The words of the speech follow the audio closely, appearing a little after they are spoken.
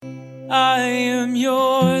I am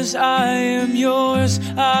yours, I am yours,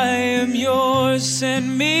 I am yours.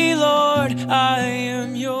 Send me, Lord, I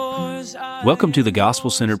am yours. Welcome to the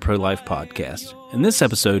Gospel-Centered Pro-Life Podcast. In this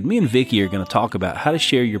episode, me and Vicky are going to talk about how to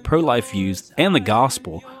share your pro-life views and the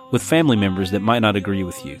gospel with family members that might not agree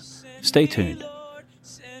with you. Stay tuned.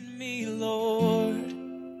 Send me, Lord.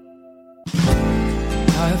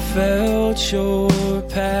 I felt your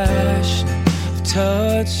passion, I've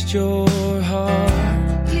touched your heart.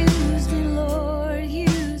 Use me, Lord,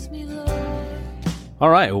 use me, Lord. All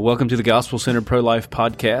right, well, welcome to the Gospel-Centered Pro-Life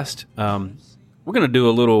Podcast. We're going to do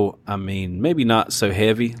a little, maybe not so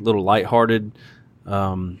heavy, a little lighthearted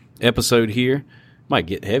episode here. Might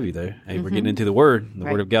get heavy, though. Hey, we're getting into the Word. The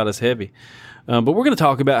Word of God is heavy. But we're going to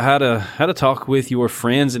talk about how to talk with your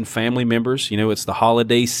friends and family members. You know, it's the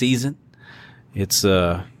holiday season. It's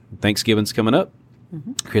Thanksgiving's coming up,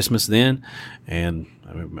 Christmas then, and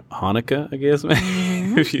Hanukkah, I guess,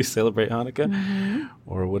 if you celebrate Hanukkah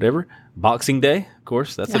or whatever. Boxing Day, of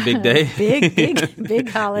course, that's a big day. big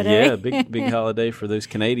holiday. Yeah, big holiday for those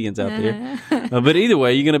Canadians out there. But either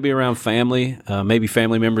way, you're going to be around family, maybe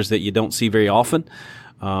family members that you don't see very often.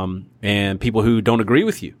 And people who don't agree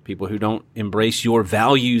with you, people who don't embrace your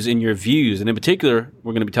values and your views. And in particular,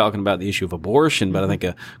 we're going to be talking about the issue of abortion, but I think,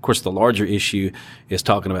 of course, the larger issue is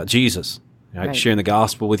talking about Jesus, right? Sharing the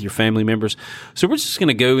gospel with your family members. So we're just going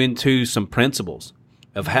to go into some principles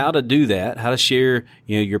of how to do that, how to share,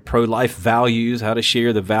 your pro-life values, how to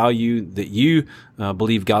share the value that you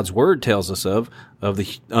believe God's Word tells us of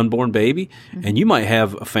the unborn baby. And you might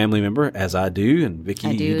have a family member, as I do, and Vicky,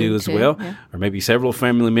 you do as well, or maybe several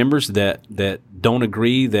family members that don't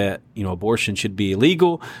agree that, abortion should be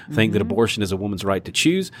illegal, think that abortion is a woman's right to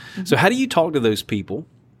choose. So how do you talk to those people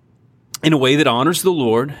in a way that honors the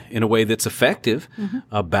Lord, in a way that's effective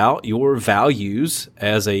about your values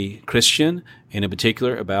as a Christian, and in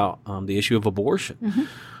particular about the issue of abortion?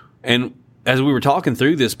 And as we were talking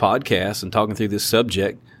through this podcast and talking through this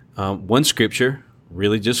subject, one scripture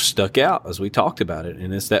really just stuck out as we talked about it,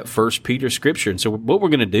 and it's that 1 Peter scripture. And so what we're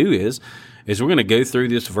going to do is we're going to go through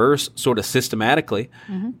this verse sort of systematically,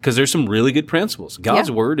 because there's some really good principles. God's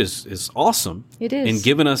Word is awesome. It is. In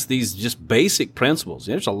giving us these just basic principles.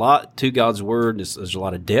 There's a lot to God's Word. There's a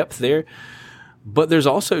lot of depth there. But there's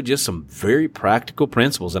also just some very practical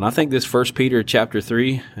principles. And I think this 1 Peter chapter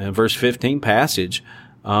 3, verse 15 passage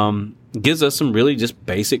gives us some really just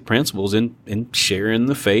basic principles in sharing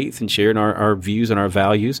the faith and sharing our views and our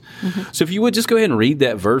values. So if you would just go ahead and read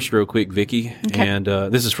that verse real quick, Vicky. Okay. And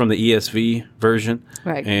this is from the ESV version.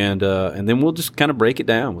 Right. And then we'll just kind of break it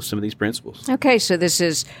down with some of these principles. Okay, so this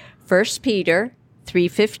is 1 Peter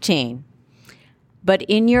 3:15. But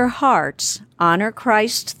in your hearts, honor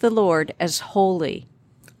Christ the Lord as holy,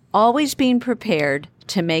 always being prepared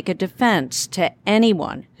to make a defense to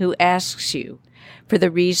anyone who asks you for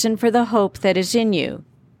the reason for the hope that is in you,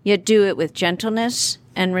 yet do it with gentleness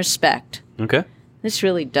and respect. Okay. This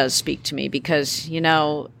really does speak to me because,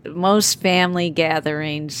 most family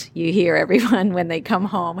gatherings, you hear everyone when they come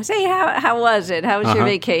home say, how was it? How was your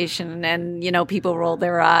vacation? And, people roll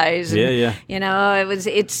their eyes. And,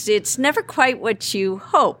 it's never quite what you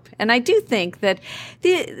hope. And I do think that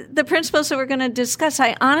the principles that we're going to discuss,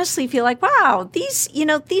 I honestly feel like, wow,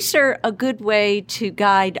 these are a good way to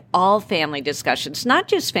guide all family discussions, not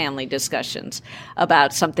just family discussions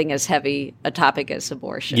about something as heavy a topic as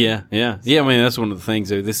abortion. Yeah. That's one of the things.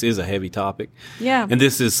 This is a heavy topic. Yeah. And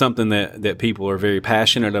this is something that people are very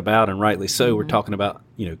passionate about, and rightly so. We're talking about,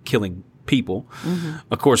 killing people.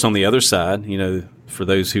 Of course, on the other side, for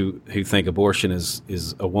those who think abortion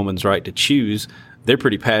is a woman's right to choose, they're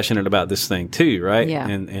pretty passionate about this thing too, right? Yeah.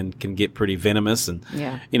 And can get pretty venomous. And,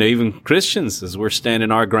 even Christians, as we're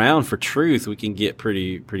standing our ground for truth, we can get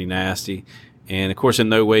pretty nasty. And, of course, in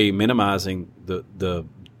no way minimizing the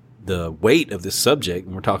weight of this subject.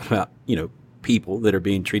 And we're talking about, people that are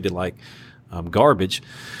being treated like garbage,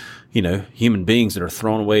 human beings that are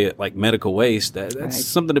thrown away like medical waste. That's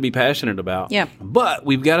something to be passionate about. Yeah. But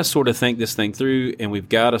we've got to sort of think this thing through, and we've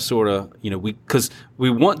got to sort of, because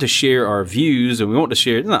we want to share our views, and we want to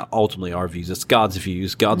share, it's not ultimately our views, it's God's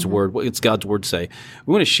views, God's Word, what it's God's Word say.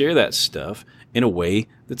 We want to share that stuff in a way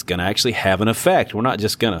that's going to actually have an effect. We're not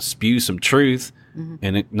just going to spew some truth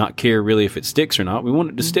and not care really if it sticks or not. We want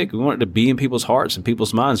it to stick. We want it to be in people's hearts and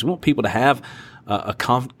people's minds. We want people to have a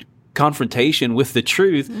confrontation with the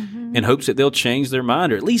truth in hopes that they'll change their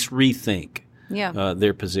mind or at least rethink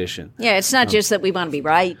their position. Yeah, it's not just that we want to be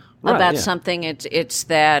right. about yeah. something. It's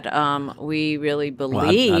that we really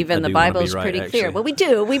believe, I and the do wanna be Bible's right, pretty clear. actually. Well, we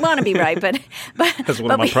do. We want to be right, but That's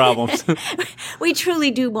one of my problems. We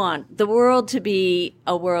truly do want the world to be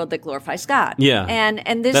a world that glorifies God. Yeah.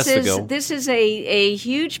 And this That's the is goal. this is a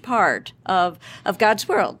huge part of God's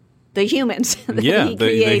world. The humans that Yeah, he the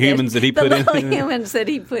created, humans that he put in. the little humans that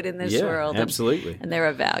he put in this Yeah, world, absolutely. and they're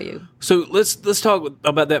of value. So let's talk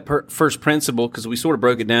about that first principle, because we sort of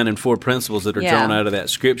broke it down in 4 principles that are Yeah. drawn out of that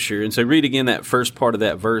scripture. And so read again that first part of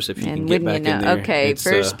that verse if you And can get wouldn't back you in know- there. okay, It's,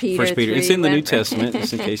 1 Peter It's 3, in the New went- Testament,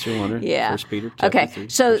 just in case you're wondering. Yeah. 1 Peter chapter Okay. 3.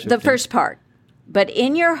 So verse the 15. first part, but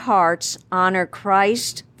in your hearts honor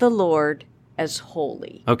Christ the Lord as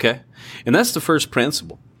holy. Okay. And that's the first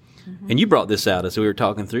principle. And you brought this out as we were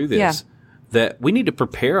talking through this, Yeah. that we need to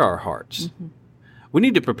prepare our hearts. We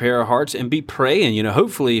need to prepare our hearts and be praying. You know,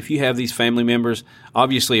 hopefully if you have these family members,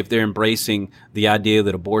 obviously if they're embracing the idea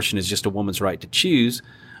that abortion is just a woman's right to choose,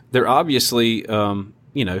 they're obviously,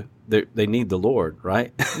 they need the Lord,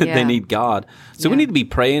 right? Yeah. They need God. So we Yeah. need to be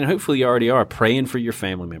praying. Hopefully you already are praying for your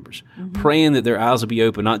family members, praying that their eyes will be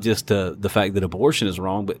open, not just to the fact that abortion is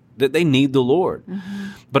wrong, but that they need the Lord.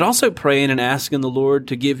 But also praying and asking the Lord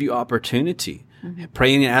to give you opportunity.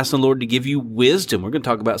 Praying and asking the Lord to give you wisdom. We're going to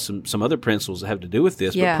talk about some other principles that have to do with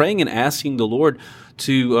this. Yeah. But praying and asking the Lord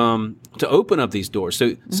to open up these doors.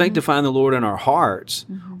 So sanctifying the Lord in our hearts,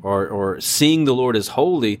 or seeing the Lord as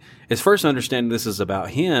holy, is first understanding this is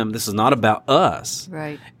about Him. This is not about us.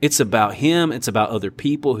 Right. It's about Him. It's about other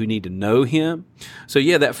people who need to know Him. So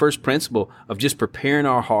yeah, that first principle of just preparing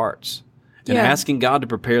our hearts and Yeah. asking God to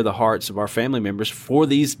prepare the hearts of our family members for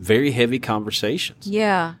these very heavy conversations.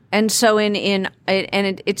 Yeah. And so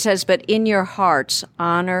it says, but in your hearts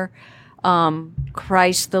honor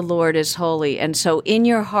Christ the Lord is holy. And so in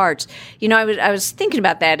your hearts, I was thinking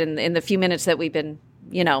about that in the few minutes that we've been,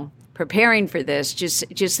 preparing for this,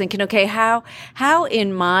 just thinking, okay, how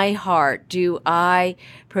in my heart do I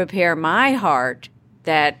prepare my heart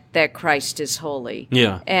that Christ is holy?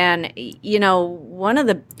 Yeah. And one of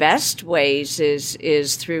the best ways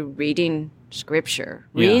is through reading Scripture,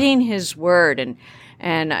 Yeah. reading His Word,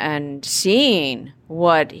 and seeing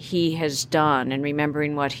what He has done and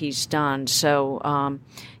remembering what He's done. So,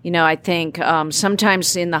 I think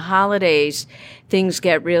sometimes in the holidays things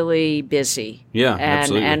get really busy. Yeah, and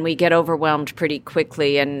absolutely. and we get overwhelmed pretty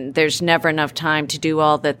quickly, and there's never enough time to do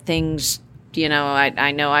all the things.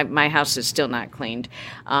 I know my house is still not cleaned.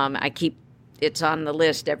 It's on the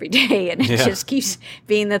list every day, and it Yeah. just keeps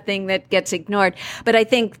being the thing that gets ignored. But I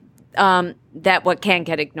think that what can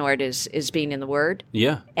get ignored is being in the Word.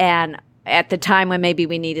 Yeah. And at the time when maybe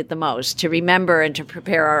we need it the most, to remember and to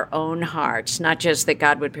prepare our own hearts, not just that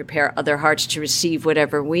God would prepare other hearts to receive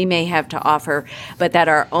whatever we may have to offer, but that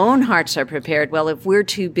our own hearts are prepared. Well, if we're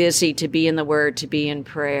too busy to be in the Word, to be in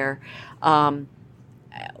prayer,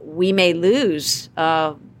 we may lose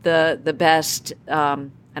the best.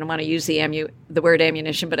 I don't want to use the word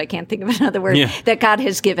ammunition, but I can't think of another word that God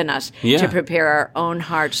has given us to prepare our own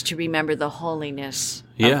hearts to remember the holiness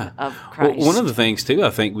of Christ. Well, one of the things, too, I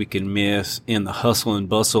think we can miss in the hustle and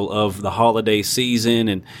bustle of the holiday season,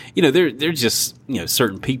 and, there's just,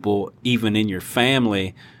 certain people, even in your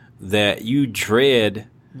family, that you dread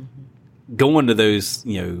going to those,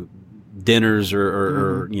 dinners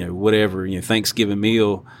or whatever, Thanksgiving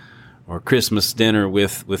meal or Christmas dinner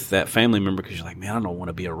with that family member, because you're like, man, I don't want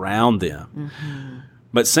to be around them.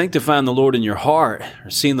 But sanctifying the Lord in your heart, or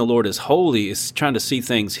seeing the Lord as holy, is trying to see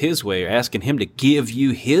things His way, or asking Him to give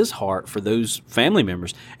you His heart for those family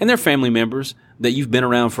members. And they're family members that you've been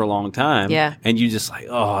around for a long time. Yeah. And you just like,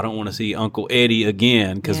 oh, I don't want to see Uncle Eddie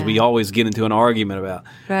again, because we always get into an argument about,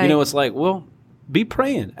 Right. It's like, well, be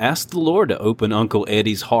praying. Ask the Lord to open Uncle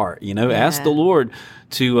Eddie's heart. Ask the Lord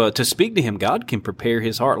to speak to him. God can prepare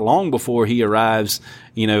his heart long before he arrives,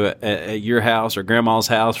 at your house or Grandma's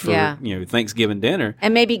house for Thanksgiving dinner,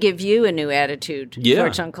 and maybe give you a new attitude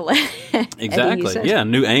towards Uncle Eddie. Exactly. Yeah,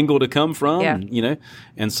 new angle to come from. Yeah.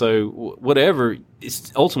 And so whatever,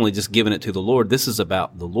 it's ultimately just giving it to the Lord. This is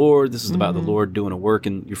about the Lord. This is about the Lord doing a work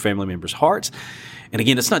in your family members' hearts. And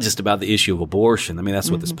again, it's not just about the issue of abortion. I mean, that's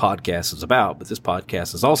what this podcast is about, but this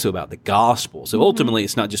podcast is also about the gospel. So ultimately,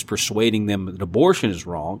 it's not just persuading them that abortion is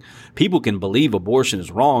wrong. People can believe abortion is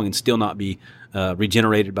wrong and still not be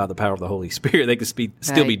regenerated by the power of the Holy Spirit. They could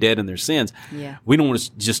still be dead in their sins. Yeah. We don't want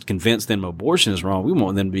to just convince them abortion is wrong. We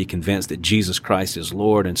want them to be convinced that Jesus Christ is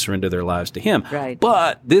Lord and surrender their lives to Him. Right.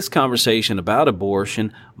 But this conversation about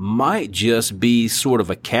abortion might just be sort of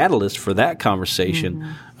a catalyst for that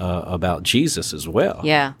conversation about Jesus as well.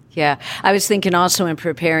 Yeah, yeah. I was thinking also in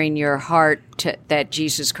preparing your heart that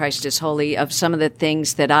Jesus Christ is holy, of some of the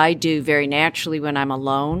things that I do very naturally when I'm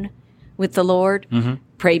alone with the Lord.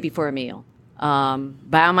 Pray before a meal.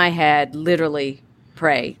 Bow my head, literally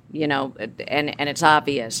pray, and it's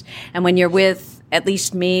obvious. And when you're with, at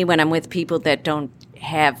least me, when I'm with people that don't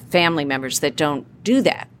have family members that don't do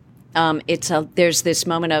that, there's this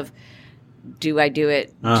moment of, do I do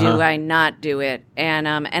it? Do I not do it? And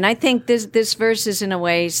I think this verse is in a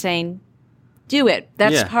way saying, do it.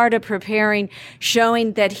 That's part of preparing,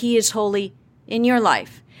 showing that He is holy in your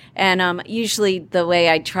life. And usually the way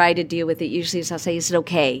I try to deal with it usually is I'll say, is it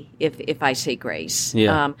okay if I say grace?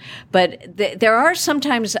 Yeah. But there are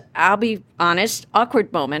sometimes, I'll be honest,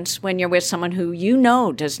 awkward moments when you're with someone who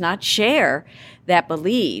does not share that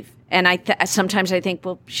belief. And sometimes I think,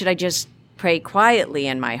 well, should I just pray quietly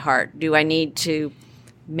in my heart? Do I need to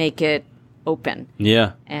make it open?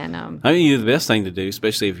 Yeah. And I mean, the best thing to do,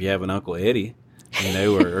 especially if you have an Uncle Eddie,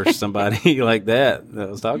 or somebody like that I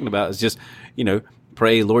was talking about, is just,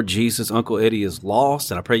 pray, Lord Jesus, Uncle Eddie is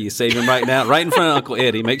lost, and I pray you save him right now, right in front of Uncle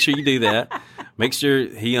Eddie. Make sure you do that. Make sure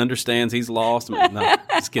he understands he's lost. No,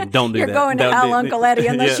 just kidding. Don't do that. You're going to hell, Uncle Eddie,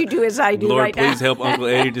 unless you do as I do Lord, right now. Lord, please help Uncle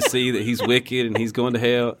Eddie to see that he's wicked and he's going to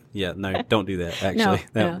hell. Yeah, no, don't do that, actually.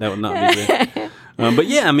 No. That would not be good. But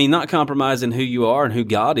yeah, I mean, not compromising who you are and who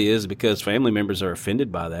God is, because family members are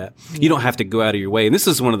offended by that. You don't have to go out of your way. And this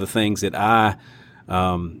is one of the things that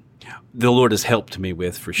the Lord has helped me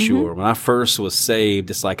with for sure. When I first was saved,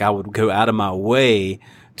 it's like I would go out of my way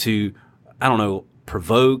to,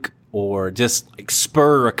 provoke or just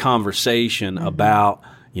spur a conversation about,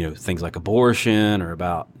 things like abortion or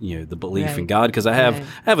about, the belief in God. Because I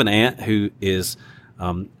have an aunt who is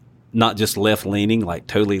not just left leaning, like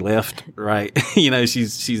totally left, right?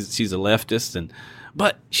 She's a leftist,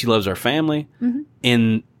 but she loves our family.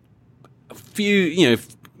 In a few,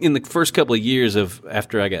 in the first couple of years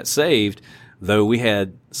after I got saved, though, we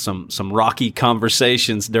had some rocky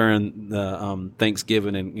conversations during the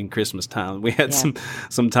Thanksgiving and Christmas time. We had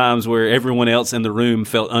some times where everyone else in the room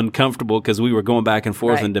felt uncomfortable because we were going back and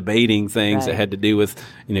forth and debating things that had to do with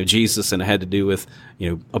Jesus, and it had to do with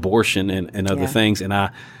abortion and other things.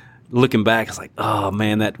 And looking back, it's like, oh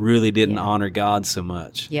man, that really didn't honor God so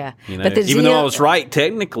much. Yeah, but even though I was right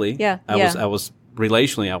technically, I was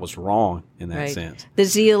relationally, I was wrong in that sense. The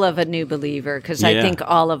zeal of a new believer, because I think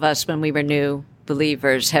all of us, when we were new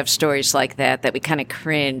believers, have stories like that we kind of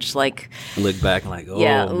cringe, like look back and like, oh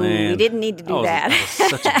man, we didn't need to do that. I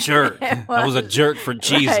was such a jerk. I was a jerk for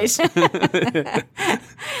Jesus.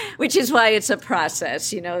 Which is why it's a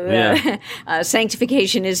process.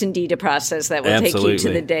 Sanctification is indeed a process that will take you to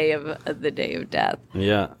the day of death.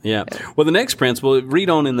 Yeah. Well, the next principle, read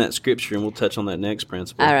on in that scripture, and we'll touch on that next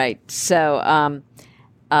principle. All right. So,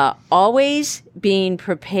 always being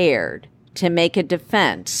prepared to make a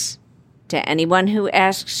defense to anyone who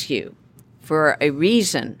asks you for a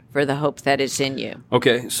reason for the hope that is in you.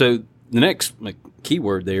 Okay, so the next key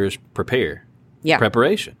word there is prepare. Yeah.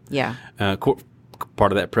 Preparation. Yeah.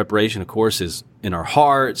 Part of that preparation, of course, is in our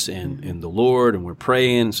hearts and in the Lord, and we're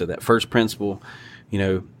praying. So that first principle,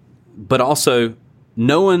 but also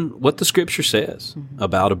knowing what the Scripture says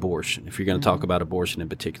about abortion, if you're going to talk about abortion in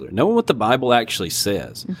particular, knowing what the Bible actually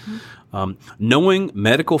says, knowing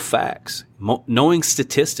medical facts, knowing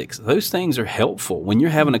statistics, those things are helpful when you're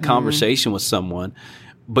having a conversation with someone,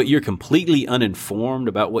 but you're completely uninformed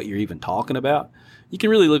about what you're even talking about. You can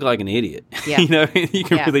really look like an idiot. Yeah. You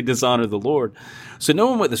can really dishonor the Lord. So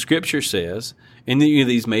knowing what the Scripture says, and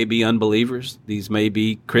these may be unbelievers, these may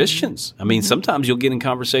be Christians. I mean, sometimes you'll get in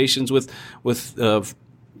conversations with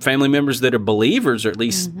family members that are believers, or at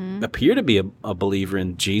least appear to be a believer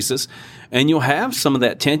in Jesus, and you'll have some of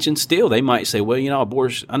that tension still. They might say, well,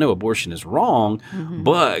 I know abortion is wrong,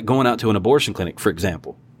 but going out to an abortion clinic, for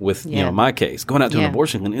example, with my case, going out to an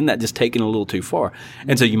abortion clinic, isn't that just taking a little too far?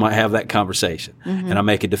 And so you might have that conversation, and I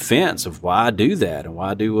make a defense of why I do that and why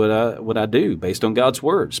I do what I do based on God's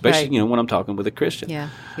word, especially when I'm talking with a Christian.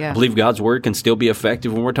 I believe God's word can still be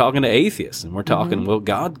effective when we're talking to atheists, and we're talking, well,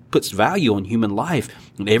 God puts value on human life,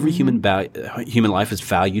 and every human life is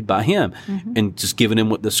valued by Him, and just giving them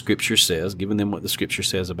what the Scripture says, giving them what the Scripture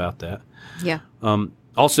says about that.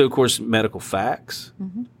 Also, of course, medical facts.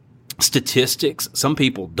 Statistics. Some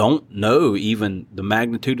people don't know even the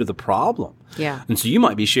magnitude of the problem. And so you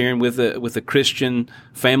might be sharing with a Christian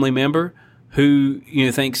family member who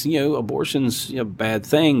thinks abortion's a bad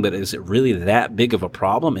thing, but is it really that big of a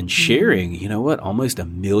problem? And sharing, almost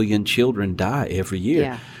 1 million children die every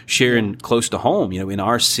year. Sharing close to home, in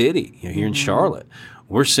our city, here in Charlotte,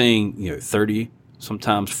 we're seeing 30,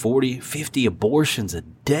 sometimes 40, 50 abortions a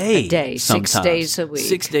day. Sometimes. 6 days a week.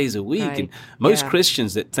 6 days a week. Right. And most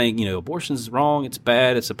Christians that think, abortion is wrong, it's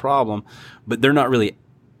bad, it's a problem, but they're not really,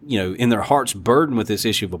 in their hearts burdened with this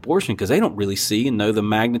issue of abortion because they don't really see and know the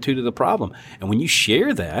magnitude of the problem. And when you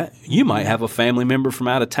share that, you might have a family member from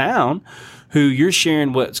out of town who you're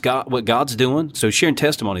sharing what God's doing. So sharing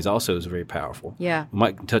testimonies also is very powerful. Yeah. We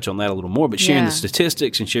might touch on that a little more, but sharing the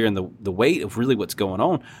statistics and sharing the weight of really what's going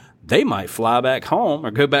on, they might fly back home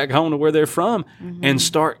or go back home to where they're from and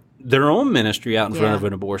start their own ministry out in front of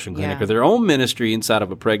an abortion clinic or their own ministry inside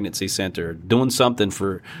of a pregnancy center, doing something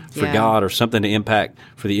for God or something to impact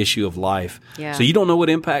for the issue of life. Yeah. So you don't know what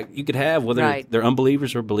impact you could have, whether they're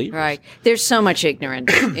unbelievers or believers. Right. There's so much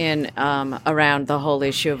ignorance in around the whole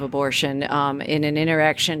issue of abortion. In an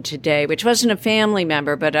interaction today, which wasn't a family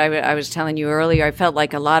member, but I was telling you earlier, I felt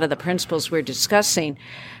like a lot of the principles we're discussing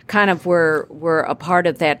kind of were a part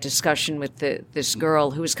of that discussion with this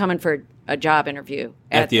girl who was coming for a job interview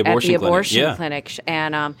at the abortion clinic.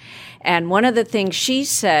 And one of the things she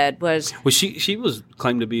said was, well, she was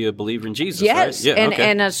claimed to be a believer in Jesus, yes, right?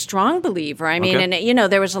 and a strong believer. I mean,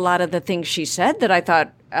 and there was a lot of the things she said that I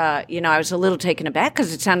thought, I was a little taken aback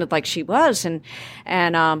because it sounded like she was,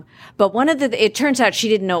 but one of it turns out she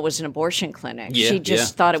didn't know it was an abortion clinic. She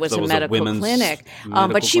just thought it was a medical clinic.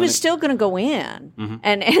 But she was still going to go in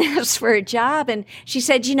and ask for a job. And she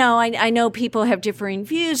said, I know people have differing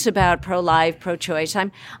views about pro-life, pro-choice.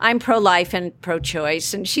 I'm pro-life and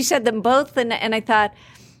pro-choice. And she said them both. And I thought,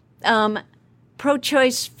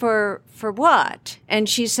 pro-choice for what? And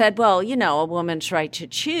she said, well, a woman's right to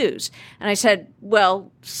choose. And I said,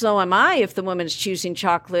 well, so am I if the woman's choosing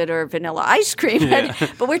chocolate or vanilla ice cream.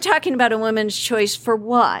 But we're talking about a woman's choice for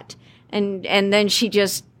what? And then she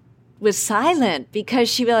just was silent because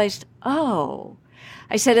she realized, I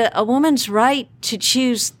said, a woman's right to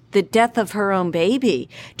choose the death of her own baby.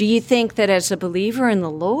 Do you think that as a believer in the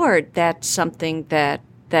Lord, that's something that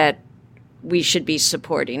we should be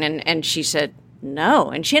supporting? And she said, no.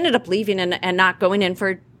 And she ended up leaving and not going in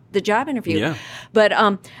for the job interview. Yeah.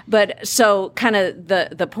 But so kind of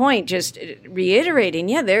the point, just reiterating,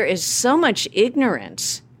 there is so much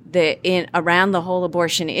ignorance around the whole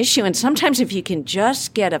abortion issue. And sometimes if you can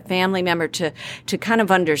just get a family member to kind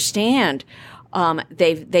of understand,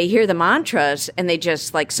 they hear the mantras and they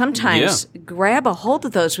just sometimes grab a hold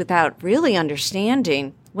of those without really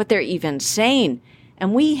understanding what they're even saying.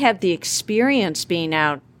 And we have the experience being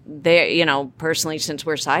out there, personally, since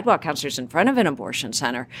we're sidewalk counselors in front of an abortion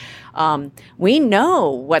center, we know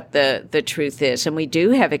what the truth is. And we do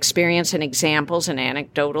have experience and examples and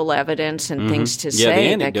anecdotal evidence and things to say. Yeah,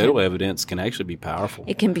 the anecdotal evidence can actually be powerful.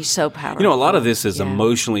 It can be so powerful. A lot of this is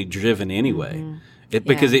emotionally driven anyway.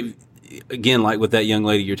 Because again, like with that young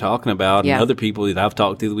lady you're talking about and other people that I've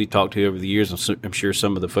talked to, that we've talked to over the years, I'm sure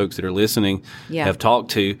some of the folks that are listening have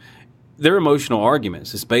talked to, they're emotional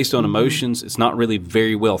arguments. It's based on emotions. It's not really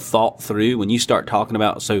very well thought through. When you start talking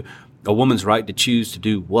about, so a woman's right to choose to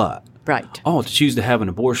do what? Right. Oh, to choose to have an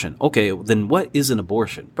abortion. Okay, then what is an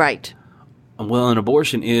abortion? Right. Well, an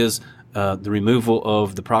abortion is the removal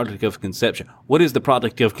of the product of conception. What is the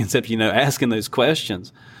product of conception? Asking those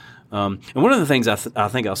questions. And one of the things I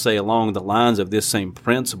think I'll say along the lines of this same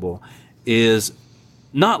principle is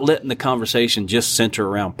not letting the conversation just center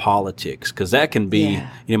around politics, because that can be,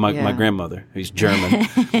 my grandmother, who's German,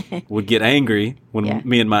 would get angry when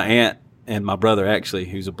me and my aunt and my brother, actually,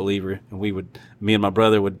 who's a believer, and me and my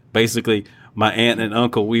brother would basically, my aunt and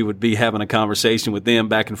uncle, we would be having a conversation with them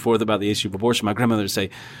back and forth about the issue of abortion. My grandmother would say,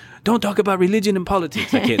 don't talk about religion and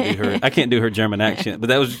politics. I can't do her German accent, but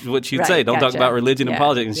that was what she'd say. Don't talk about religion and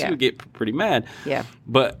politics. And she would get pretty mad. Yeah.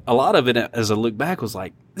 But a lot of it, as I look back, was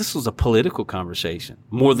like, this was a political conversation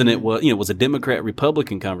more than it was, it was a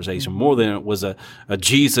Democrat-Republican conversation more than it was a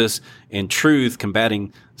Jesus and truth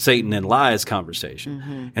combating Satan and lies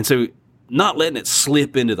conversation. And so not letting it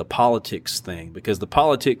slip into the politics thing, because the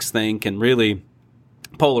politics thing can really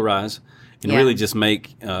polarize and really just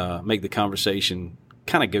make the conversation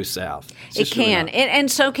kind of go south. It can, really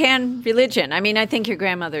and so can religion. I mean, I think your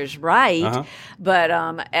grandmother's right, but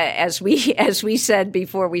as we said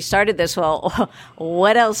before we started this, well,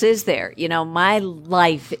 what else is there? My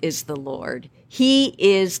life is the Lord. He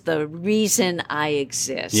is the reason I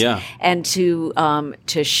exist. Yeah. And to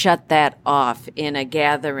shut that off in a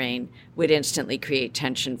gathering would instantly create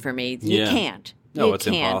tension for me. You can't. No, You it's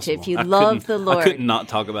can't. impossible. If you I love couldn't- the Lord. I couldn't not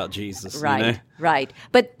talk about Jesus. Right, You know? right.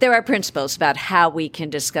 But there are principles about how we can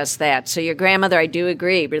discuss that. So your grandmother, I do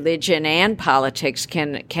agree, religion and politics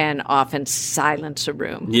can often silence a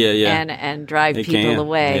room. Yeah. And drive It people can.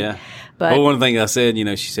 away. Yeah. But Well, one thing I said,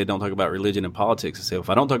 she said, don't talk about religion and politics. I said, if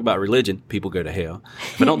I don't talk about religion, people go to hell.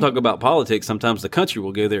 If I don't talk about politics, sometimes the country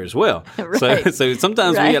will go there as well. Right. So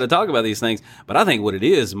sometimes we Right. got to talk about these things. But I think what it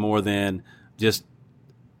is more than just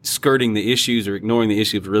skirting the issues or ignoring the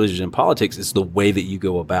issue of religion and politics is the way that you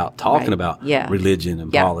go about talking Right. about Yeah. religion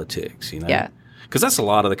and Yeah. politics, Yeah. Because that's a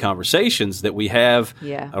lot of the conversations that we have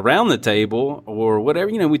Yeah. around the table or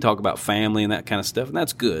whatever. We talk about family and that kind of stuff, and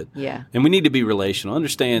that's good. Yeah. And we need to be relational.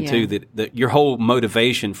 Understand, Yeah. too, that your whole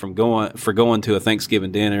motivation from going to a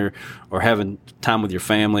Thanksgiving dinner or having time with your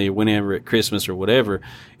family or whenever at Christmas or whatever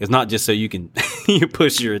is not just so you can you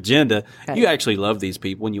push your agenda. Right. You actually love these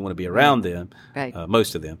people and you want to be around them, Right.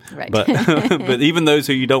 most of them. Right. But, but even those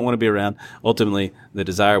who you don't want to be around, ultimately the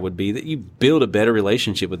desire would be that you build a better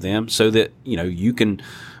relationship with them so that, you can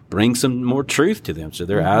bring some more truth to them so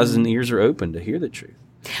their eyes and ears are open to hear the truth.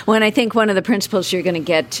 Well, and I think one of the principles you're going to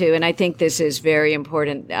get to, and I think this is very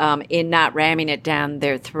important in not ramming it down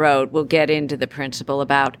their throat, we'll get into the principle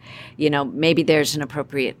about, maybe there's an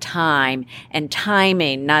appropriate time and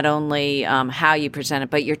timing, not only how you present it,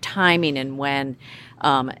 but your timing and when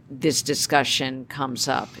this discussion comes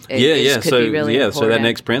up. Could be really important. So that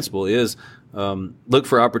next principle is look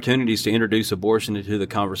for opportunities to introduce abortion into the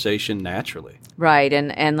conversation naturally. Right,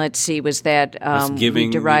 and let's see, was that we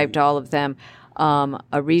derived all of them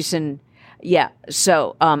a reason? Yeah.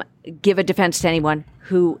 So give a defense to anyone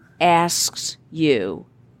who asks you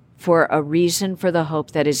for a reason for the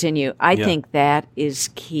hope that is in you. I think that is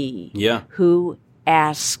key. Yeah. Who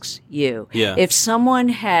asks you? Yeah. If someone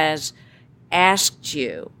has asked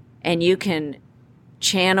you, and you can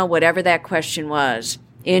channel whatever that question was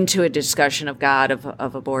into a discussion of God,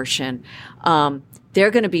 of abortion,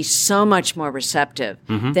 they're going to be so much more receptive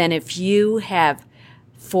than if you have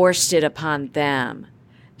forced it upon them.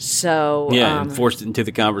 So and forced it into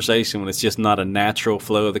the conversation when it's just not a natural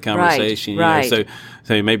flow of the conversation. Right.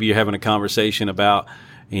 So maybe you're having a conversation about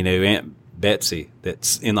Aunt Betsy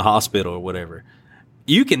that's in the hospital or whatever.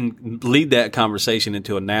 You can lead that conversation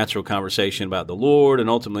into a natural conversation about the Lord and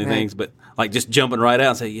ultimately things, but like just jumping right out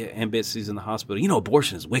and say, yeah, Aunt Betsy's in the hospital.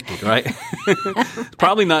 Abortion is wicked, right? It's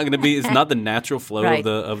probably not going to be. It's not the natural flow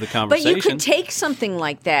of the conversation. But you could take something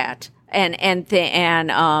like that and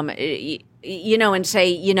say,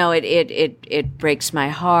 it breaks my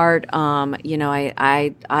heart.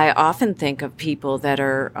 I often think of people that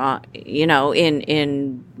are,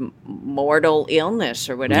 in mortal illness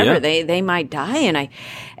or whatever. Yeah. They might die,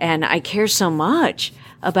 and I care so much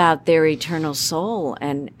about their eternal soul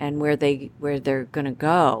and where they're going to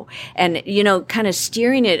go. And, kind of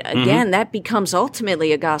steering it again, that becomes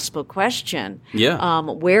ultimately a gospel question. Yeah.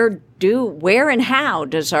 Where and how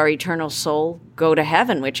does our eternal soul go to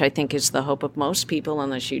heaven, which I think is the hope of most people,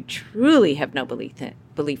 unless you truly have no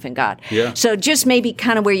belief in God. Yeah. So just maybe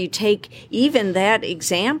kind of where you take even that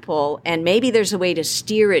example, and maybe there's a way to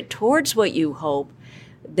steer it towards what you hope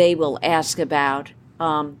they will ask about,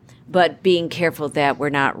 but being careful that we're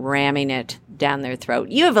not ramming it down their throat.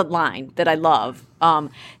 You have a line that I love,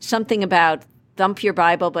 something about thump your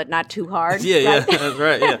Bible, but not too hard. Yeah, that's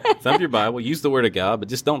right. Yeah, thump your Bible. Use the Word of God, but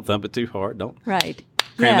just don't thump it too hard. Don't cram it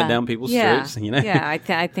down people's throats. Yeah,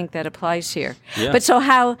 I think that applies here. Yeah. But so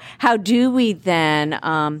how do we then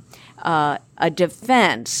a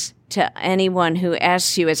defense to anyone who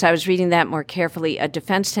asks you? As I was reading that more carefully, a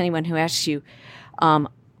defense to anyone who asks you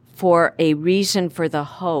for a reason for the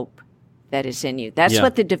hope that is in you. That's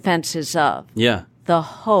what the defense is of. Yeah. The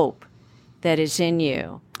hope that is in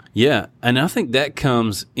you. Yeah, and I think that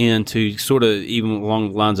comes into sort of even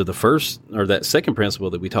along the lines of the first or that second principle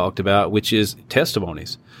that we talked about, which is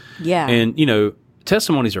testimonies. Yeah. And,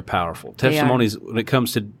 testimonies are powerful. Testimonies, when it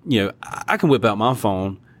comes to, I can whip out my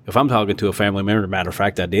phone if I'm talking to a family member. Matter of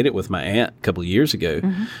fact, I did it with my aunt a couple of years ago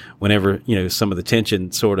whenever, some of the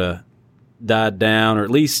tension sort of died down, or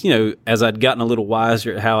at least, as I'd gotten a little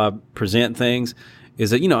wiser at how I present things, is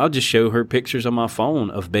that, I'll just show her pictures on my phone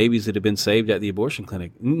of babies that have been saved at the abortion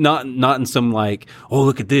clinic. Not in some like, oh,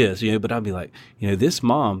 look at this, but I'll be like, this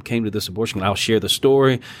mom came to this abortion clinic. I'll share the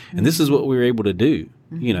story, and this is what we were able to do,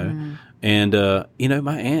 And,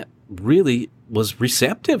 my aunt really was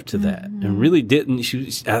receptive to that and really didn't.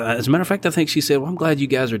 As a matter of fact, I think she said, well, I'm glad you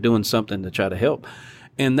guys are doing something to try to help.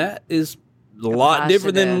 And that is a lot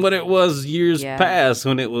different than what it was years past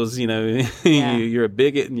when it was, you're a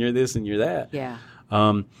bigot and you're this and you're that. Yeah.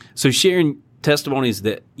 So sharing testimonies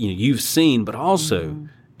that you've seen, but also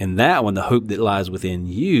And that one, the hope that lies within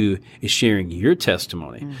you, is sharing your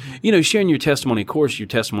testimony. Sharing your testimony, of course, your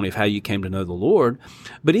testimony of how you came to know the Lord,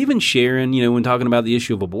 but even sharing, when talking about the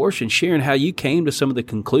issue of abortion, sharing how you came to some of the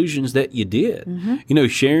conclusions that you did.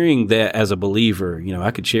 Sharing that as a believer, I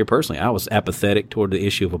could share personally, I was apathetic toward the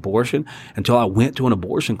issue of abortion until I went to an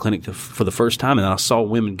abortion clinic for the first time, and I saw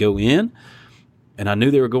women go in, and I knew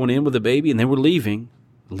they were going in with a baby, and they were leaving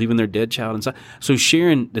their dead child inside. So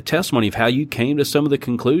sharing the testimony of how you came to some of the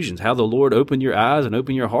conclusions, how the Lord opened your eyes and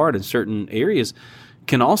opened your heart in certain areas,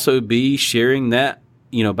 can also be sharing that,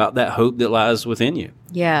 about that hope that lies within you.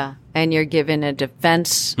 Yeah, and you're given a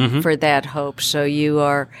defense for that hope. So you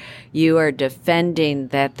are defending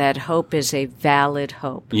that hope is a valid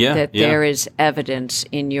hope. That there is evidence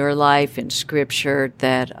in your life, in Scripture,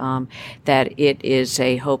 that it is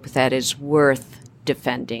a hope that is worth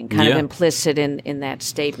defending, kind of implicit in that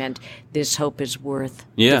statement. This hope is worth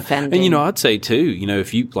defending. And I'd say too,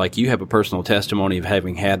 if you have a personal testimony of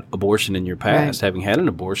having had abortion in your past, having had an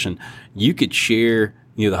abortion, you could share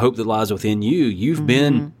the hope that lies within you. You've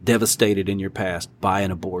been devastated in your past by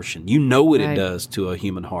an abortion. You know what it does to a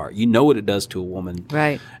human heart. You know what it does to a woman.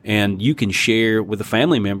 Right. And you can share with a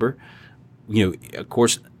family member, of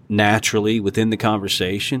course, naturally within the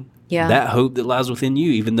conversation, that hope that lies within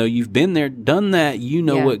you. Even though you've been there, done that,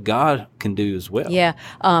 what God can do as well. Yeah.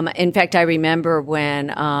 In fact, I remember when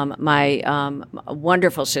my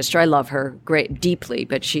wonderful sister, I love her deeply,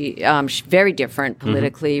 but she's very different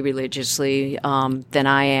politically, religiously than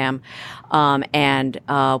I am. And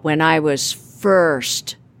when I was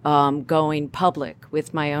first going public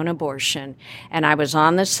with my own abortion, and I was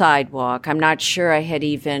on the sidewalk, I'm not sure I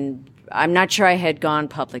had gone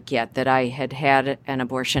public yet that I had had an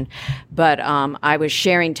abortion, but I was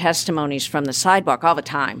sharing testimonies from the sidewalk all the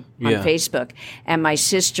time on Facebook. And my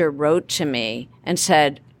sister wrote to me and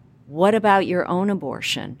said, "What about your own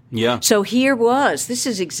abortion?" Yeah. So this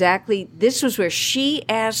was where she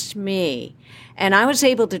asked me, and I was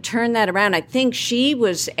able to turn that around. I think she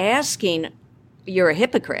was asking, "You're a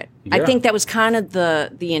hypocrite." Yeah. I think that was kind of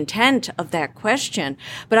the intent of that question.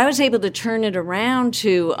 But I was able to turn it around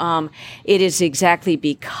to, it is exactly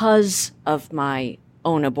because of my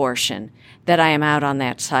own abortion that I am out on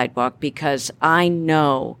that sidewalk, because I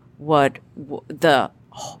know what the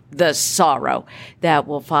sorrow that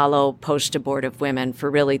will follow post-abortive women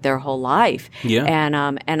for really their whole life. Yeah.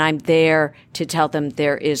 And I'm there to tell them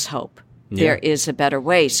there is hope. There is a better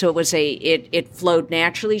way. So it was it flowed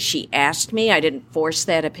naturally. She asked me. I didn't force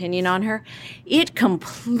that opinion on her. It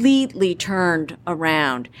completely turned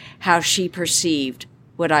around how she perceived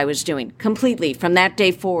what I was doing. Completely. From that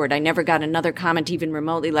day forward, I never got another comment even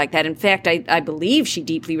remotely like that. In fact, I believe she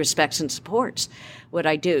deeply respects and supports what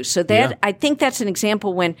I do. So that I think that's an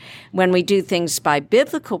example when we do things by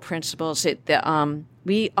biblical principles,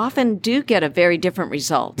 we often do get a very different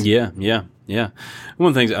result. Yeah. One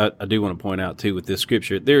of the things I do want to point out too with this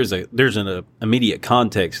scripture, there's an immediate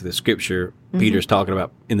context to this scripture. Peter's talking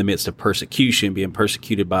about in the midst of persecution, being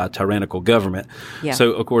persecuted by a tyrannical government. Yeah.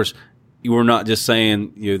 So of course, we're not just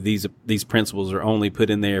saying these principles are only put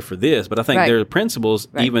in there for this, but I think there are principles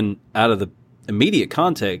even out of the immediate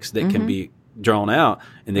context that can be drawn out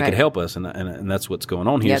and they could help us, and that's what's going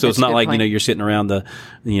on here. So it's not like point. You're sitting around the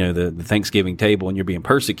Thanksgiving table and you're being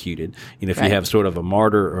persecuted. If you have sort of a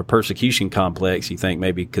martyr or persecution complex, you think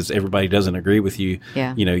maybe because everybody doesn't agree with you,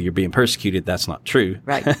 you're being persecuted. That's not true.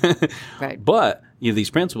 Right. But these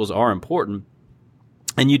principles are important,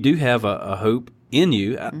 and you do have a hope in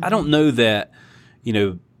you. I don't know that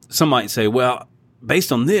some might say, well,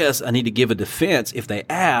 based on this, I need to give a defense if they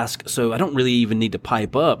ask, so I don't really even need to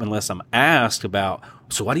pipe up unless I'm asked about,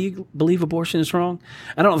 so why do you believe abortion is wrong?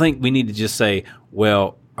 I don't think we need to just say,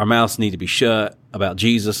 well, our mouths need to be shut about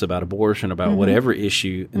Jesus, about abortion, about whatever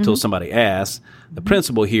issue until somebody asks. The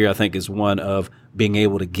principle here, I think, is one of being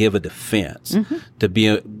able to give a defense, to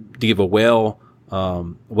give a well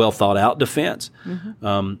thought out defense,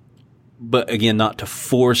 but again, not to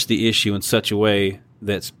force the issue in such a way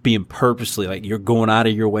that's being purposely like you're going out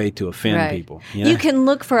of your way to offend people. You can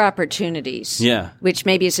look for opportunities. Which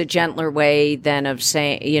maybe is a gentler way than of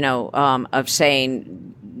saying,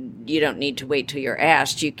 you don't need to wait till you're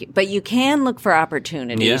asked. But you can look for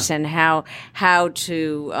opportunities and how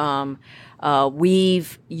to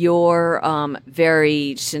weave your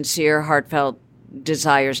very sincere, heartfelt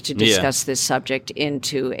desires to discuss this subject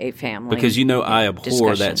into a family. Because I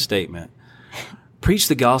abhor that statement. preach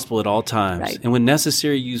the gospel at all times, Right. and when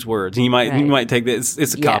necessary, use words. And you might take that.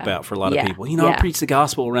 It's a Yeah. cop out for a lot Yeah. of people. I'll Yeah. preach the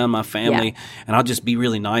gospel around my family, and I'll just be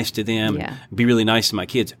really nice to them, Yeah. and be really nice to my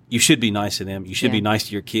kids. You should be nice to them. You should Yeah. be nice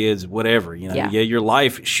to your kids. Whatever. Yeah. Your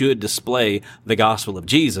life should display the gospel of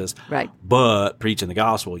Jesus. Right. But preaching the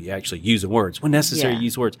gospel, you actually use the words when necessary. Yeah.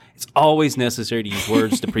 Use words. It's always necessary to use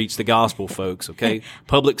words to preach the gospel, folks. Okay,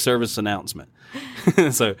 public service announcement.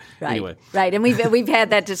 So Right. anyway. Right. And we've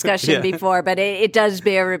had that discussion Yeah. before, but it does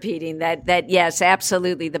bear repeating that yes,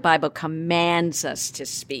 absolutely, the Bible commands us to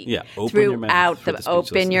speak. Yeah, open your mouth for the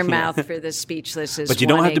speechless. open your Yeah. mouth for the speechless is But you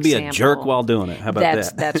don't one have to be a example. jerk while doing it. How about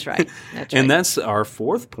that? That's right. That's right. And that's our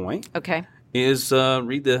fourth point. okay. Is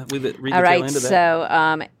read the All tail right. end of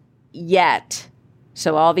that. So yet,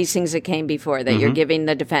 so all these things that came before that Mm-hmm. you're giving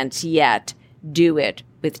the defense, yet do it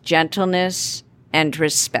with gentleness and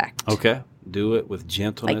respect. Okay, do it with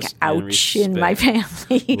gentleness Like, and ouch, respect. in my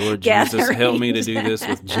family. Lord Jesus, help me to gatherings. do this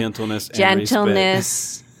with gentleness and respect.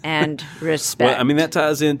 Gentleness and respect. Well, I mean, that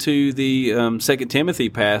ties into the 2 Timothy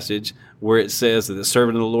passage where it says that the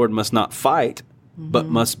servant of the Lord must not fight, but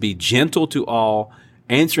Mm-hmm. must be gentle to all,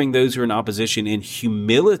 answering those who are in opposition in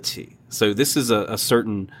humility. So this is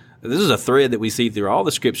this is a thread that we see through all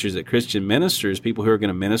the scriptures that Christian ministers, people who are going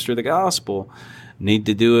to minister the gospel, need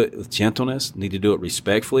to do it with gentleness, need to do it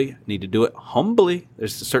respectfully, need to do it humbly.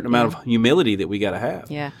 There's a certain amount of humility that we got to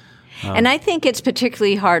have. Yeah. And I think it's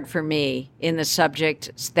particularly hard for me in the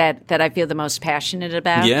subject that I feel the most passionate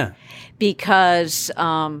about. Yeah. Because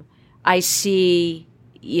I see,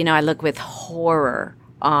 I look with horror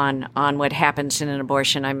on what happens in an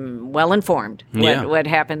abortion. I'm well informed Yeah. what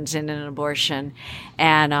happens in an abortion,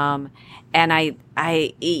 and I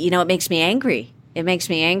it makes me angry. It makes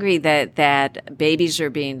me angry that babies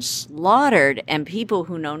are being slaughtered, and people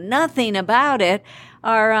who know nothing about it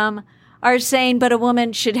are saying, but a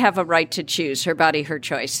woman should have a right to choose her body, her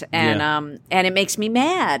choice, and it makes me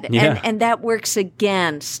mad, Yeah. and that works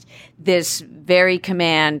against this very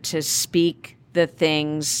command to speak the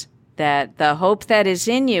things that the hope that is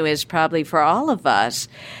in you is probably for all of us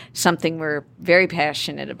something we're very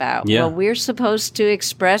passionate about. Yeah. Well, we're supposed to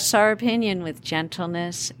express our opinion with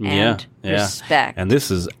gentleness and respect. And this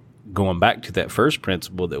is going back to that first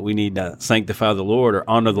principle that we need to sanctify the Lord or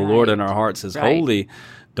honor the Lord in our hearts as Right. holy.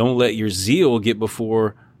 Don't let your zeal get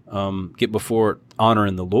before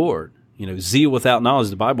honoring the Lord. Zeal without knowledge.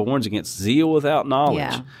 The Bible warns against zeal without knowledge.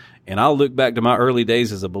 Yeah. And I'll look back to my early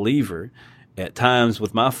days as a believer at times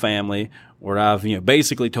with my family where I've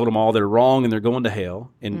basically told them all they're wrong and they're going to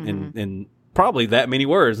hell and probably that many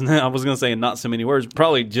words. I was going to say not so many words,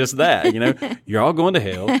 probably just that, you're all going to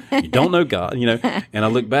hell. You don't know God, and I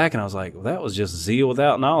look back and I was like, well, that was just zeal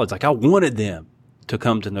without knowledge. Like I wanted them to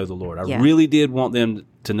come to know the Lord. I really did want them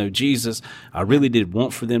to know Jesus. I really did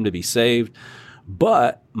want for them to be saved,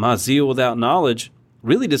 but my zeal without knowledge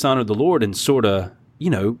really dishonored the Lord and sort of,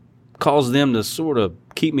 caused them to sort of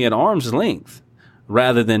keep me at arm's length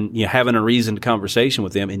rather than having a reasoned conversation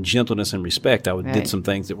with them in gentleness and respect. I did some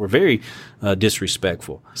things that were very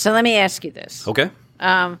disrespectful. So let me ask you this. Okay.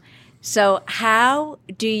 So how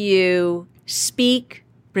do you speak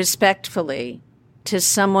respectfully to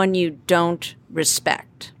someone you don't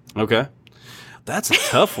respect? Okay. That's a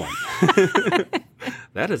tough one.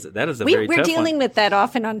 That is a very tough one. We're dealing with that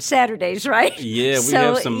often on Saturdays, right? Yeah, we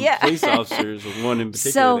have some police officers, one in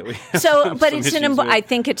particular that we have but some it's issues with. I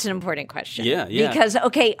think it's an important question. Yeah. Because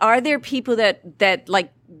are there people that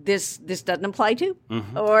like this doesn't apply to,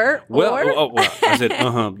 or I said,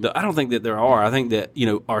 I don't think that there are. I think that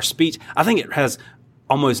our speech. I think it has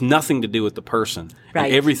almost nothing to do with the person, Right.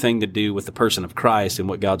 and everything to do with the person of Christ and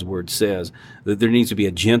what God's Word says, that there needs to be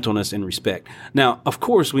a gentleness and respect. Now, of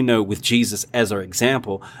course, we know with Jesus as our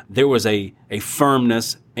example, there was a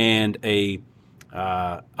firmness and a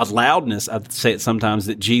loudness, I'd say it sometimes,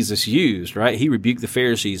 that Jesus used, right? He rebuked the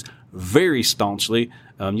Pharisees very staunchly.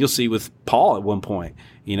 You'll see with Paul at one point,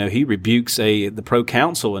 he rebukes the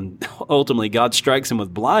proconsul and ultimately God strikes him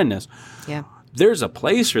with blindness. Yeah. There's a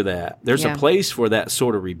place for that. There's Yeah. a place for that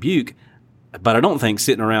sort of rebuke, but I don't think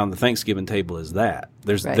sitting around the Thanksgiving table is that.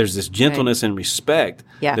 There's this gentleness and respect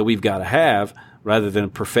that we've got to have rather than a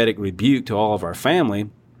prophetic rebuke to all of our family,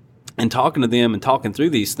 and talking to them and talking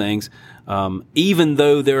through these things, even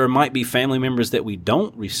though there might be family members that we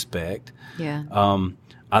don't respect. Yeah.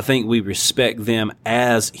 I think we respect them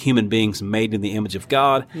as human beings made in the image of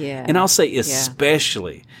God. Yeah. And I'll say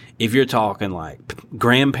especially if you're talking like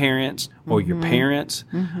grandparents or your parents,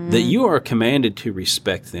 that you are commanded to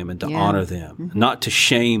respect them and to honor them, not to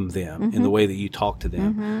shame them in the way that you talk to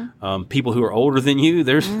them. People who are older than you,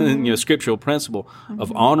 there's a scriptural principle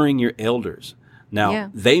of honoring your elders. Now,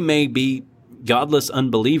 they may be godless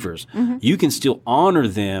unbelievers. You can still honor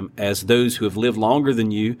them as those who have lived longer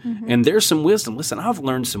than you. And there's some wisdom. Listen, I've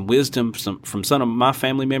learned some wisdom from some of my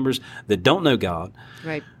family members that don't know God.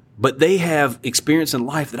 Right. But they have experience in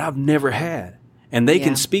life that I've never had. And they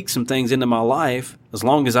can speak some things into my life as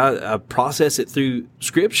long as I process it through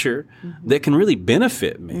Scripture that can really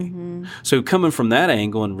benefit me. So coming from that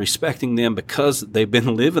angle and respecting them because they've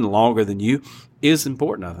been living longer than you is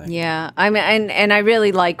important, I think. Yeah, I mean, and I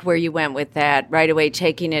really like where you went with that right away,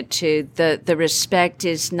 taking it to the respect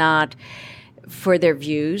is not for their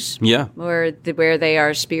views, or where they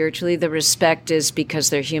are spiritually. The respect is because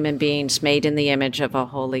they're human beings made in the image of a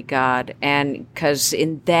holy God, and because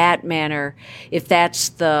in that manner, if that's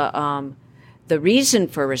the reason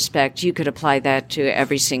for respect, you could apply that to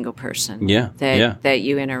every single person that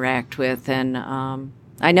you interact with. And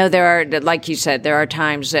I know there are, like you said, there are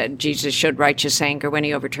times that Jesus showed righteous anger when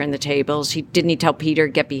he overturned the tables. Didn't he tell Peter,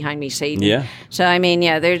 "Get behind me, Satan"? Yeah. So I mean,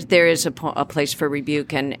 there is a place for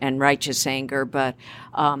rebuke and righteous anger, but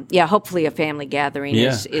hopefully a family gathering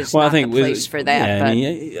is not the place for that.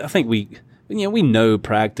 Yeah, but I think we know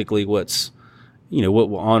practically what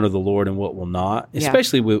will honor the Lord and what will not,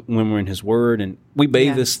 especially when we're in His Word, and we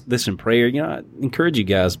bathe this in prayer. I encourage you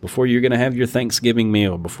guys, before you're going to have your Thanksgiving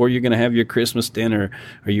meal, before you're going to have your Christmas dinner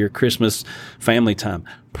or your Christmas family time,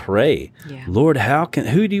 pray. Yeah. Lord,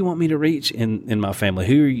 who do you want me to reach in my family?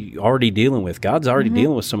 Who are you already dealing with? God's already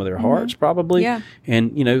dealing with some of their hearts, probably. Yeah.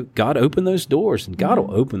 And God open those doors, and God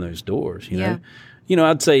will open those doors. You know,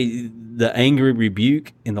 I'd say the angry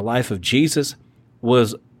rebuke in the life of Jesus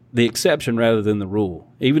was the exception rather than the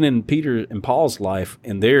rule. Even in Peter and Paul's life,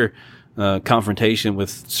 in their confrontation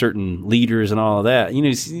with certain leaders and all of that,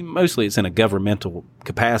 mostly it's in a governmental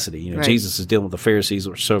capacity. Right. Jesus is dealing with the Pharisees,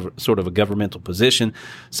 or sort of a governmental position.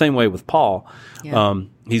 Same way with Paul. Yeah.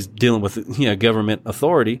 He's dealing with government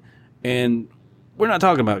authority, and we're not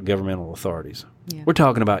talking about governmental authorities. Yeah. We're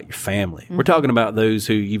talking about your family. We're talking about those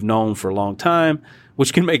who you've known for a long time,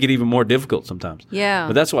 which can make it even more difficult sometimes. Yeah.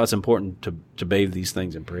 But that's why it's important to bathe these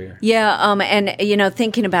things in prayer. Yeah, and,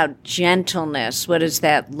 thinking about gentleness, what does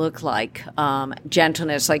that look like?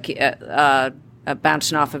 Gentleness, like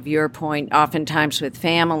bouncing off of your point, oftentimes with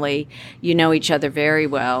family, you know each other very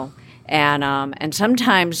well. And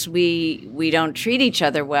sometimes we don't treat each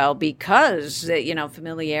other well because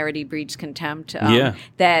familiarity breeds contempt.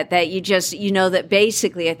 That you just that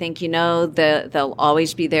basically I think they'll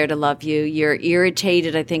always be there to love you. You're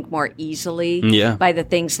irritated, I think, more easily by the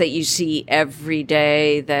things that you see every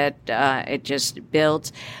day that it just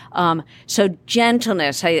builds. So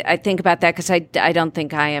gentleness, I think about that because I don't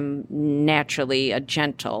think I am naturally a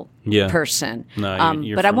gentle person. No,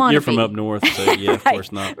 but I want to be. You're from up north, so yeah, of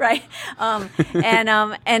course not. Right.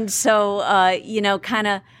 And so kind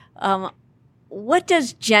of what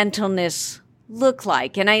does gentleness look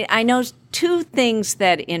like? And I know two things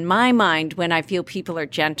that in my mind when I feel people are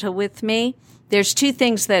gentle with me, there's two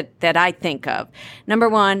things that I think of. Number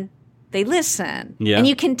one, they listen. Yeah. And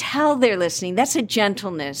you can tell they're listening. That's a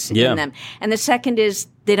gentleness in them. And the second is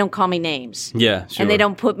they don't call me names. Yeah, sure. And they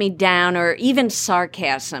don't put me down, or even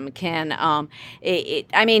sarcasm can,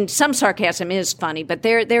 some sarcasm is funny, but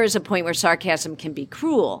there is a point where sarcasm can be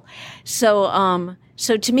cruel. So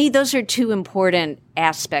to me, those are two important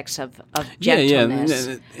aspects of gentleness.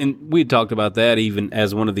 Yeah. And we talked about that even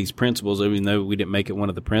as one of these principles, even though we didn't make it one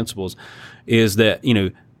of the principles, is that,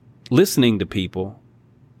 listening to people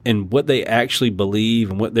and what they actually believe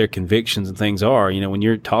and what their convictions and things are. When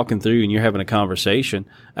you're talking through and you're having a conversation,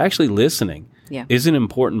 actually listening is an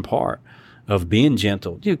important part of being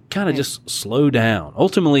gentle. You kind of just slow down.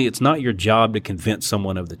 Ultimately, it's not your job to convince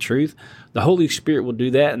someone of the truth. The Holy Spirit will do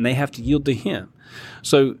that, and they have to yield to Him.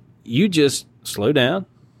 So you just slow down,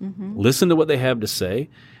 listen to what they have to say,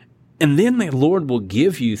 and then the Lord will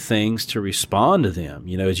give you things to respond to them.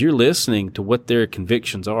 As you're listening to what their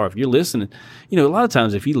convictions are, if you're listening, a lot of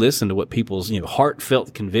times if you listen to what people's,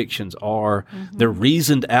 heartfelt convictions are, their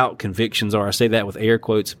reasoned out convictions are, I say that with air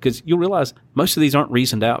quotes, because you'll realize most of these aren't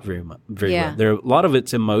reasoned out very well. A lot of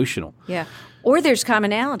it's emotional. Yeah. Or there's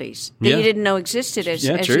commonalities that you didn't know existed as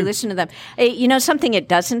you listen to them. Something it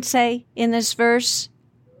doesn't say in this verse,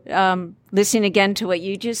 listening again to what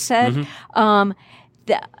you just said,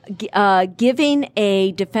 giving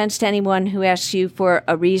a defense to anyone who asks you for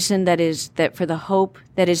a reason that for the hope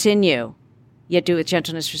that is in you, yet do it with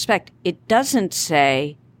gentleness, respect. It doesn't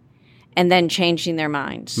say, and then changing their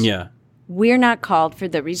minds. Yeah. We're not called for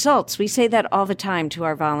the results. We say that all the time to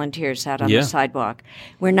our volunteers out on the sidewalk.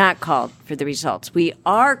 We're not called for the results. We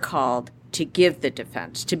are called to give the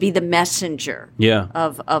defense, to be the messenger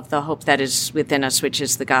of the hope that is within us, which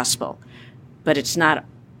is the gospel. But it's not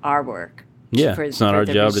our work. Yeah, for, it's not for our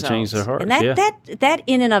the job results. to change their hearts. And that, Yeah. that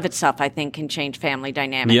in and of itself, I think, can change family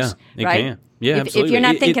dynamics. Yeah, it right? can. Yeah, if absolutely. you're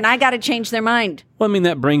not thinking, I got to change their mind. Well, I mean,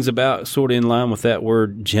 that brings about sort of in line with that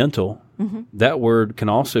word gentle. Mm-hmm. That word can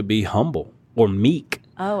also be humble or meek.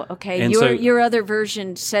 Oh, okay. And Your other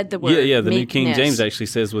version said the word Yeah, the New King meekness. James actually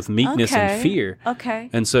says with meekness Okay. and fear.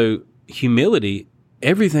 Okay. And so humility,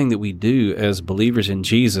 everything that we do as believers in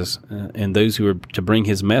Jesus and those who are to bring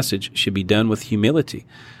his message should be done with humility.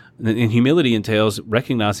 And humility entails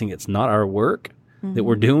recognizing it's not our work that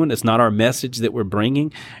we're doing. It's not our message that we're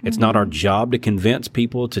bringing. It's not our job to convince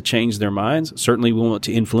people to change their minds. Certainly we want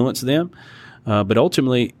to influence them. But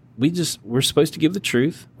ultimately, we're supposed to give the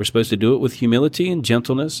truth. We're supposed to do it with humility and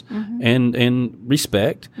gentleness and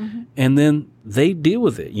respect. And then they deal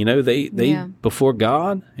with it. You know, they before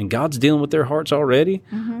God, and God's dealing with their hearts already.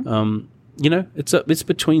 You know, it's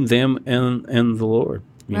between them and the Lord.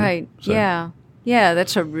 You know? Right. So Yeah,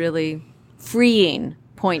 that's a really freeing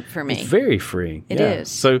point for me. It's very freeing. It yeah. is.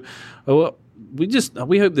 So,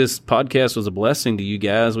 we hope this podcast was a blessing to you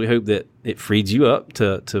guys. We hope that it freed you up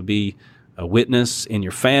to be a witness in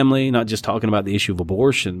your family, not just talking about the issue of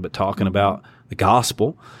abortion, but talking about the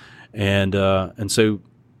gospel. And so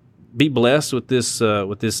be blessed with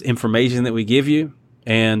this information that we give you,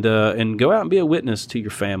 and go out and be a witness to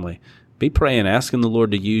your family. Be praying, asking the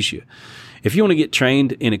Lord to use you. If you want to get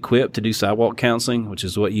trained and equipped to do sidewalk counseling, which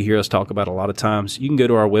is what you hear us talk about a lot of times, you can go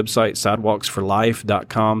to our website,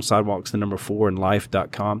 sidewalksforlife.com, sidewalks the number 4 and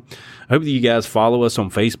life.com. I hope that you guys follow us on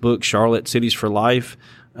Facebook, Charlotte Cities for Life.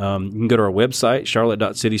 You can go to our website,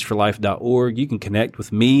 charlotte.citiesforlife.org. You can connect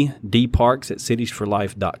with me, D. Parks, at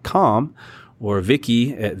citiesforlife.com, or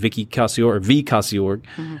Vicky at Vicky Casior, or V. Casiorg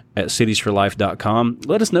at citiesforlife.com.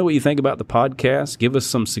 Let us know what you think about the podcast. Give us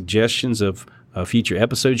some suggestions of future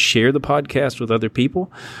episodes. Share the podcast with other people.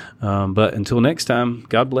 But until next time,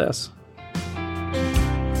 God bless.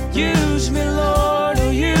 Use me, Lord.